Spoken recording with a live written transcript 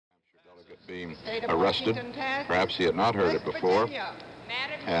being arrested. Perhaps he had not heard it before.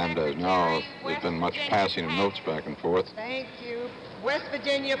 And now there's been much passing of notes back and forth. Thank you. West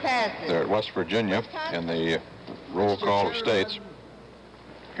Virginia passes. They're at West Virginia in the roll call of states.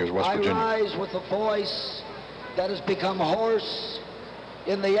 Here's West Virginia. I rise with a voice that has become hoarse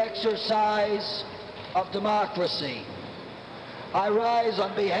in the exercise of democracy. I rise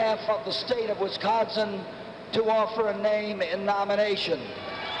on behalf of the state of Wisconsin to offer a name in nomination.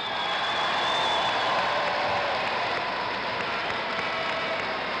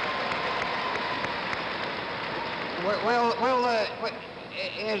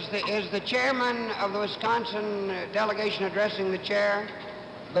 Is the chairman of the Wisconsin delegation addressing the chair?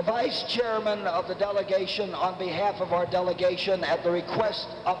 The vice chairman of the delegation, on behalf of our delegation, at the request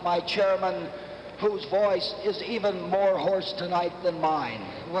of my chairman, whose voice is even more hoarse tonight than mine.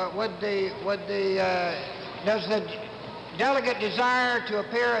 Well, does the delegate desire to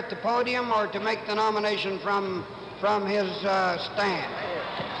appear at the podium or to make the nomination from his stand?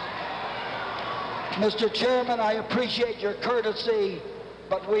 Mr. Chairman, I appreciate your courtesy,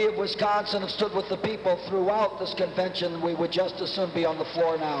 but we of Wisconsin have stood with the people throughout this convention. We would just as soon be on the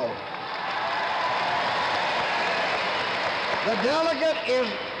floor now. The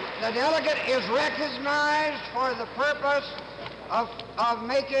delegate is recognized for the purpose of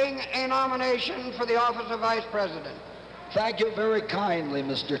making a nomination for the office of Vice President. Thank you very kindly,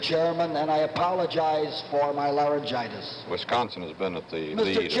 Mr. Chairman, and I apologize for my laryngitis. Wisconsin has been at the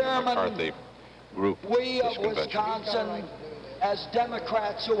lead of the McCarthy group. We of Wisconsin, as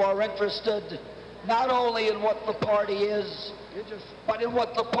Democrats who are interested not only in what the party is, but in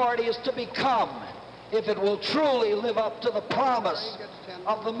what the party is to become, if it will truly live up to the promise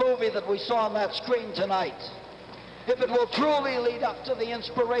of the movie that we saw on that screen tonight, if it will truly lead up to the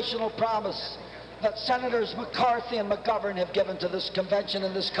inspirational promise that Senators McCarthy and McGovern have given to this convention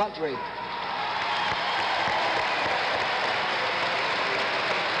in this country.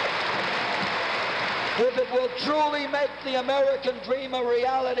 If it will truly make the American dream a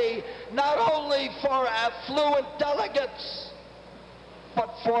reality, not only for affluent delegates,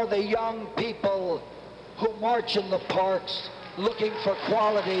 but for the young people who march in the parks looking for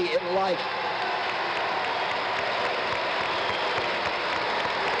quality in life.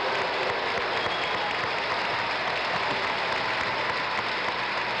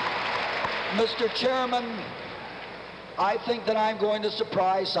 Mr. Chairman, I think that I'm going to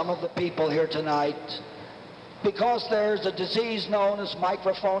surprise some of the people here tonight because there's a disease known as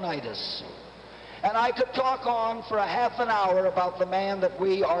microphonitis. And I could talk on for a half an hour about the man that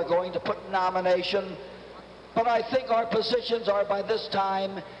we are going to put in nomination, but I think our positions are by this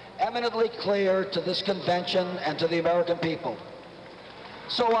time eminently clear to this convention and to the American people.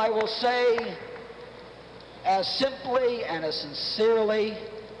 So I will say as simply and as sincerely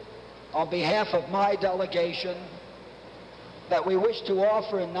on behalf of my delegation that we wish to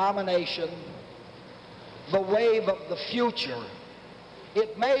offer in nomination the wave of the future.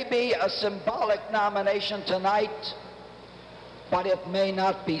 It may be a symbolic nomination tonight, but it may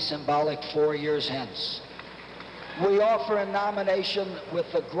not be symbolic 4 years hence. We offer a nomination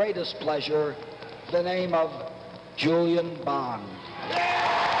with the greatest pleasure, the name of Julian Bond.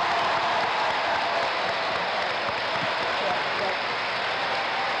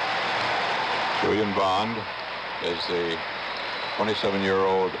 Julian Bond is the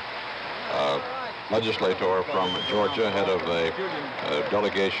 27-year-old legislator from Georgia, head of a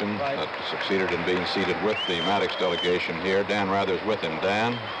delegation that succeeded in being seated with the Maddox delegation here. Dan Rather's with him.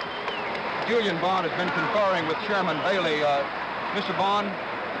 Dan? Julian Bond has been conferring with Chairman Bailey. Mr. Bond,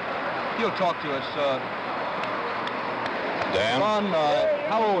 he'll talk to us. Dan? Bond,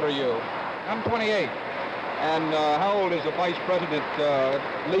 how old are you? I'm 28. And how old is the vice president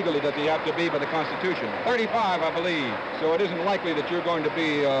legally that you have to be by the Constitution? 35, I believe. So it isn't likely that you're going to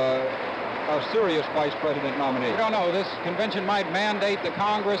be a serious vice president nominee. We don't know. This convention might mandate the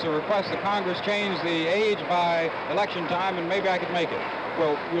Congress or request the Congress change the age by election time, and maybe I could make it.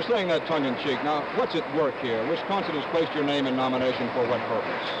 Well, you're saying that tongue-in-cheek. Now, what's at work here? Wisconsin has placed your name in nomination for what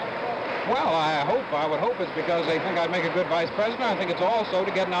purpose? Well, I would hope it's because they think I'd make a good vice president. I think it's also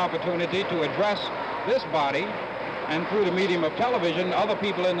to get an opportunity to address this body and through the medium of television, other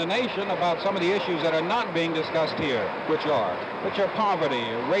people in the nation about some of the issues that are not being discussed here. Which are poverty,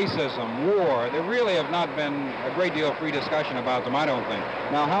 racism, war. There really have not been a great deal of free discussion about them, I don't think.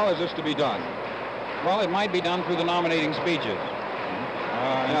 Now, how is this to be done? Well, it might be done through the nominating speeches.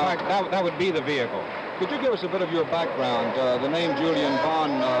 In fact, that would be the vehicle. Could you give us a bit of your background? The name Julian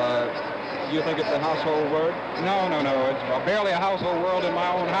Bond, do you think it's a household word? No. It's barely a household word in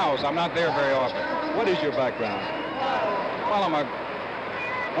my own house. I'm not there very often. What is your background? Well, I'm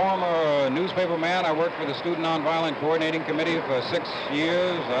former newspaper man. I worked for the Student Nonviolent Coordinating Committee for 6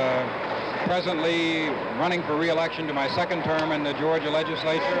 years. Presently running for re-election to my second term in the Georgia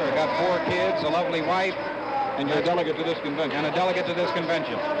legislature. I got 4 kids, a lovely wife. And you're a delegate to this convention. And a delegate to this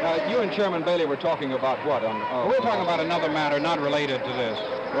convention. You and Chairman Bailey were talking about what? We're talking about another matter not related to this.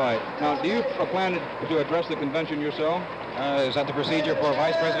 Right. Now, do you plan to address the convention yourself? Is that the procedure for a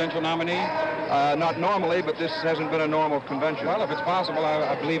vice presidential nominee? Not normally, but this hasn't been a normal convention. Well, if it's possible,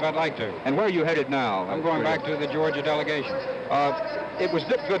 I believe I'd like to. And where are you headed now? I'm going back to the Georgia delegation. It was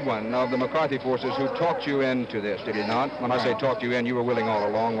Dick Goodwin of the McCarthy forces who talked you into this, did he not? When I say talked you in, you were willing all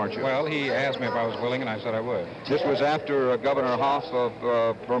along, weren't you? Well, he asked me if I was willing, and I said I would. This was after Governor Hoff of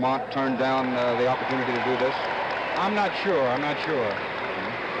Vermont turned down the opportunity to do this? I'm not sure.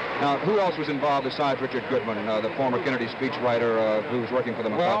 Now, who else was involved besides Richard Goodwin, the former Kennedy speechwriter who was working for the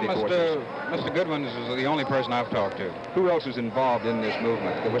McCarthy forces? Mr. Goodwin is the only person I've talked to. Who else is involved in this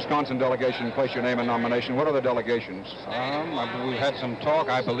movement? The Wisconsin delegation placed your name in nomination. What other delegations? We've had some talk,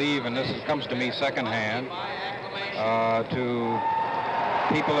 I believe, and this comes to me secondhand, to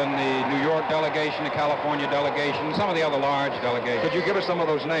people in the New York delegation, the California delegation, some of the other large delegations. Could you give us some of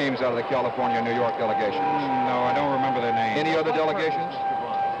those names out of the California and New York delegations? No, I don't remember their names. Any other delegations?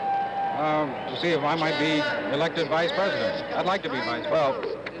 To see if I might be elected vice president. I'd like to be vice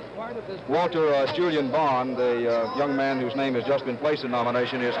president. Well, Walter Julian Bond, the young man whose name has just been placed in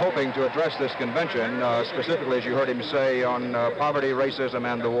nomination, is hoping to address this convention, specifically, as you heard him say, on poverty,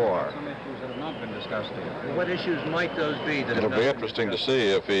 racism, and the war. Some issues that have not been discussed here. What issues might those be? It'll be interesting to see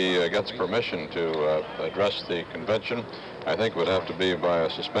if he gets permission to address the convention. I think it would have to be by a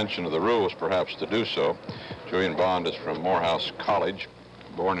suspension of the rules, perhaps, to do so. Julian Bond is from Morehouse College,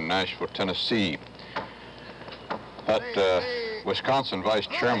 born in Nashville, Tennessee. That Wisconsin vice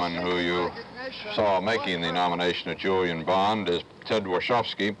chairman who you saw making the nomination of Julian Bond is Ted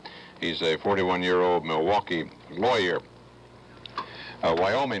Warshafsky. He's a 41-year-old Milwaukee lawyer.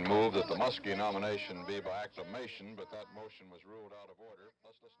 Wyoming moved that the Muskie nomination be by acclamation, but that motion was ruled out of order.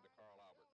 Let's listen to Carl.